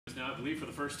Now, I believe for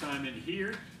the first time in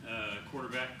here,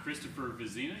 quarterback Christopher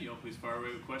Vizzina. You'll please fire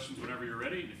away with questions whenever you're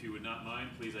ready. And if you would not mind,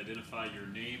 please identify your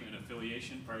name and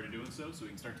affiliation prior to doing so we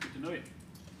can start to get to know you.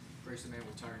 Grayson Man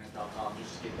with TigerNet.com.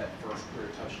 Just to get that first career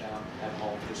touchdown at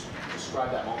home. Just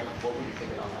describe that moment. What were you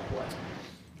thinking on that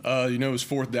play? It was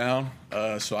fourth down,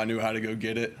 so I knew how to go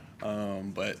get it.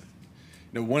 But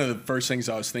one of the first things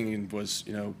I was thinking was,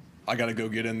 I got to go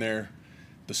get in there.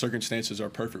 The circumstances are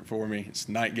perfect for me. It's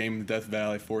night game in the Death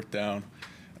Valley, fourth down,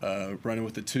 running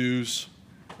with the twos.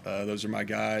 Those are my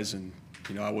guys, and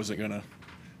I wasn't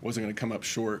gonna come up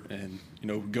short. And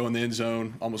go in the end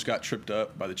zone. Almost got tripped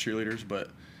up by the cheerleaders,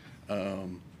 but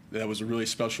that was a really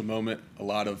special moment. A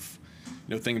lot of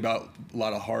thinking about a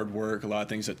lot of hard work, a lot of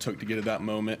things that took to get to that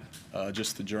moment,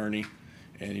 just the journey,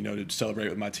 and to celebrate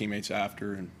with my teammates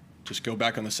after, and just go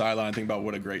back on the sideline and think about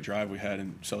what a great drive we had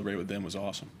and celebrate with them was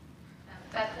awesome.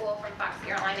 Beth Poole from Fox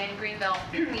Carolina in Greenville.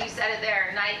 You said it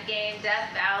there, night game,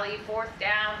 Death Valley, fourth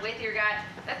down with your guy.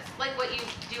 That's like what you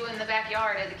do in the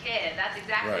backyard as a kid. That's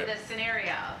exactly Right. the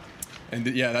scenario. And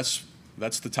yeah,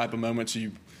 that's the type of moments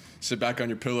you sit back on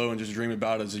your pillow and just dream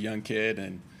about as a young kid.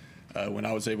 And when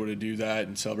I was able to do that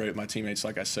and celebrate with my teammates,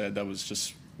 like I said, that was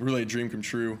just really a dream come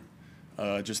true.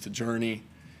 Just the journey,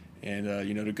 and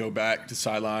to go back to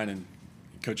sideline, and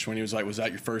Coach Swinney was like, "Was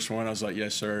that your first one?" I was like,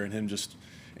 "Yes, sir." And him just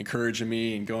encouraging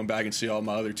me and going back and see all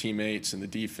my other teammates and the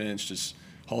defense just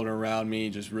holding around me,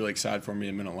 just really excited for me.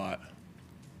 It meant a lot.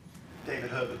 David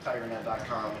Hood with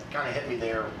TigerNet.com. It kind of hit me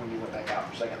there when you went back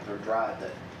out for second, third drive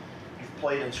that you've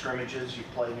played in scrimmages, you've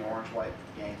played in the orange-white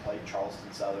game, played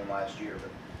Charleston Southern last year,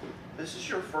 but this is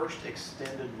your first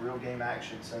extended real game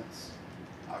action since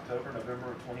October,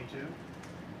 November of 22?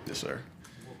 Yes, sir.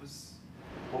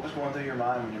 What was going through your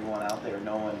mind when you were going out there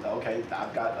knowing, okay,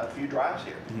 I've got a few drives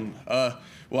here?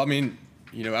 Well, I mean,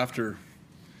 after,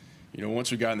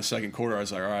 once we got in the second quarter, I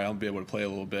was like, all right, I'll be able to play a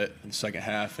little bit in the second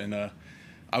half. And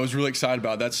I was really excited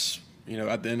about it. That's,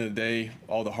 at the end of the day,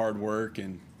 all the hard work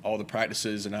and all the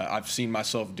practices. And I've seen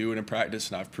myself do it in practice,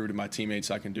 and I've proved to my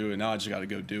teammates I can do it. Now I just got to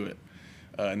go do it.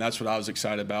 And that's what I was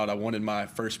excited about. I wanted my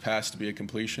first pass to be a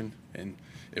completion, and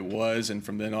it was. And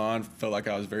from then on, felt like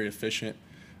I was very efficient.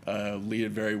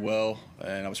 Leaded very well,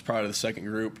 and I was proud of the second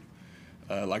group.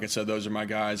 Like I said, those are my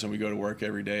guys, and we go to work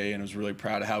every day, and I was really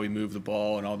proud of how we moved the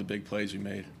ball and all the big plays we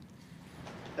made.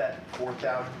 That fourth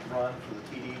down run for the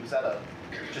TD, was that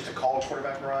just a college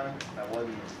quarterback run?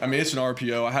 I mean, it's an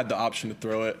RPO. I had the option to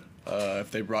throw it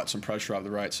if they brought some pressure off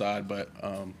the right side, but,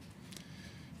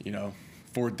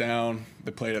 fourth down,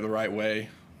 they played it the right way.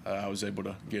 I was able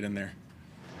to get in there.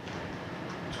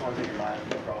 What's going through your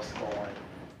mind across the goal line?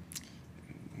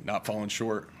 Not falling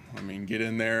short. I mean, get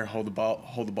in there, hold the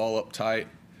ball up tight,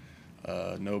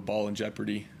 no ball in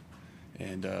jeopardy,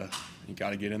 and you got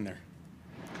to get in there.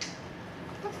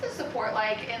 What's the support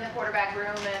like in the quarterback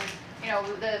room,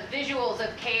 and the visuals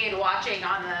of Cade watching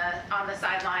on the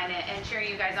sideline and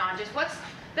cheering you guys on? Just what's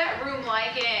that room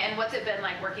like, and what's it been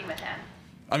like working with him?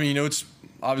 I mean, it's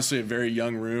obviously a very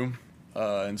young room,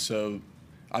 and so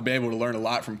I've been able to learn a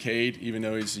lot from Cade, even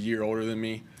though he's a year older than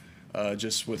me.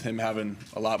 Just with him having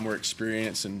a lot more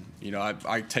experience, and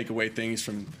I take away things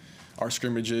from our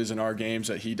scrimmages and our games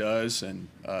that he does, and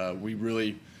we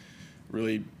really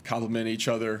complement each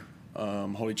other,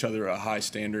 hold each other at a high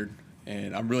standard,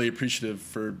 and I'm really appreciative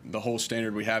for the whole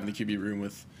standard we have in the QB room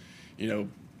with,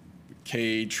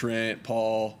 Cade, Trent,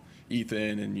 Paul,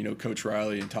 Ethan, and Coach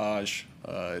Riley and Taj.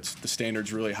 The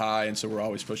standard's really high, and so we're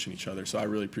always pushing each other. So I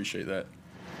really appreciate that.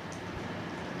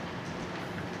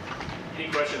 Any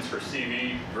questions for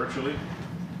CV virtually?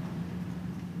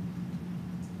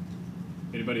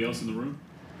 Anybody else in the room?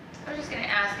 I was just going to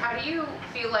ask, how do you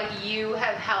feel like you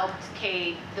have helped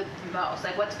Cade the most?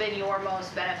 Like, what's been your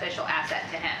most beneficial asset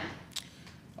to him?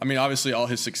 I mean, obviously, all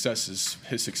his success is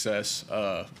his success.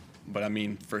 But I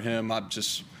mean, for him, I'm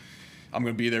going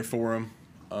to be there for him.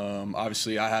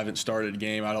 Obviously, I haven't started a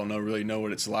game. I don't really know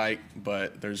what it's like,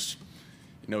 but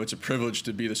it's a privilege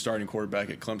to be the starting quarterback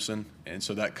at Clemson, and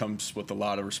so that comes with a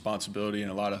lot of responsibility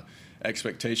and a lot of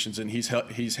expectations, and he's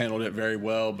handled it very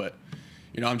well. But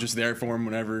I'm just there for him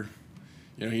whenever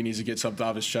he needs to get something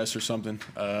off his chest or something.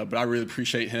 But I really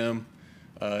appreciate him.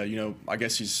 I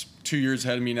guess he's 2 years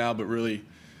ahead of me now, but really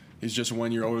he's just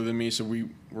 1 year older than me, so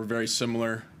we're very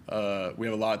similar. We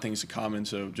have a lot of things in common,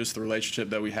 so just the relationship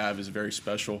that we have is very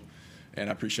special, and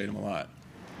I appreciate him a lot.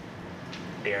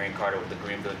 Darian Carter with the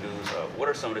Greenville News. What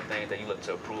are some of the things that you look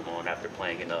to improve on after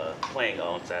playing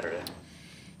on Saturday?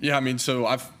 Yeah, I mean, so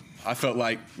I felt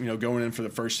like, going in for the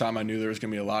first time, I knew there was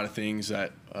going to be a lot of things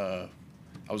that I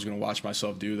was going to watch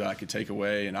myself do that I could take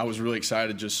away. And I was really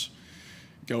excited to just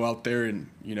go out there and,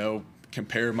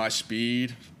 compare my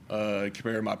speed,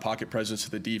 compare my pocket presence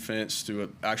to the defense to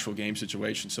an actual game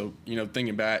situation. So,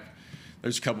 thinking back,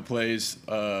 there's a couple plays,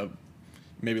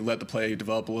 maybe let the play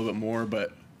develop a little bit more,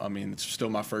 but, it's still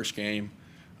my first game.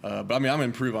 But, I'm going to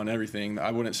improve on everything.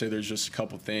 I wouldn't say there's just a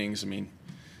couple things.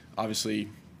 Obviously,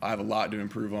 I have a lot to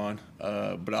improve on,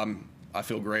 but I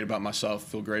feel great about myself,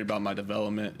 feel great about my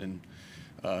development, and,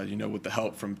 with the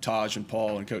help from Taj and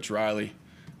Paul and Coach Riley,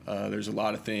 there's a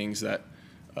lot of things that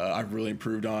I've really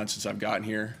improved on since I've gotten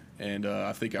here, and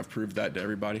I think I've proved that to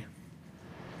everybody.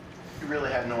 You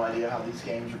really have no idea how these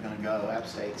games are going to go. App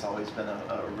State's always been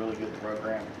a really good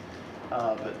program,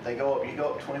 but you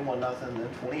go up 21-0, then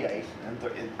 28,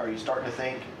 and are you starting to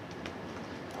think,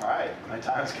 all right, my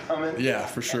time's coming? Yeah,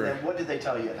 for sure. And then what did they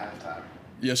tell you at halftime?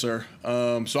 Yes, sir.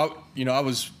 So I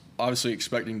was obviously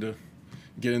expecting to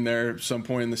get in there at some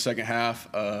point in the second half.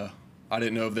 I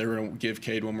didn't know if they were going to give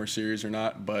Cade one more series or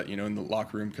not, but in the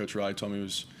locker room, Coach Riley told me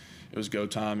it was go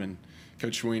time, and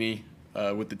Coach Sweeney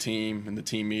with the team and the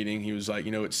team meeting, he was like,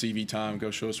 it's CV time,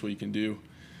 go show us what you can do,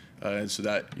 and so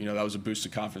that that was a boost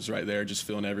of confidence right there, just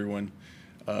feeling everyone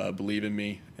believe in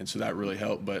me, and so that really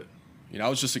helped. But I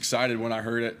was just excited when I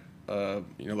heard it.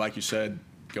 Like you said,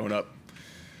 going up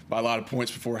by a lot of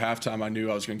points before halftime, I knew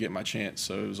I was going to get my chance,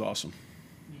 so it was awesome.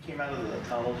 You came out of the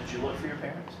tunnel. Did you look for your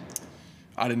parents?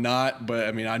 I did not, but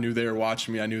I knew they were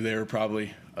watching me. I knew they were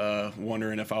probably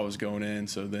wondering if I was going in.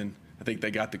 So then I think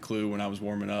they got the clue when I was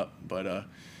warming up. But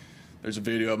there's a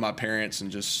video of my parents,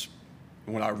 and just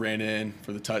when I ran in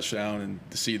for the touchdown, and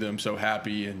to see them so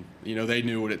happy, and they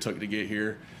knew what it took to get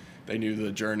here. They knew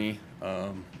the journey.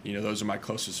 Those are my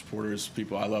closest supporters,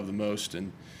 people I love the most,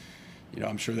 and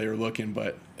I'm sure they were looking.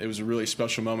 But it was a really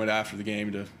special moment after the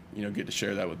game to get to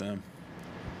share that with them.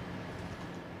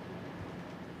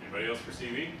 Anybody else for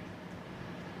CV?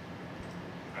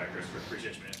 All right, Christopher,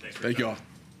 appreciate you, man. Thanks for your Thank you time. all.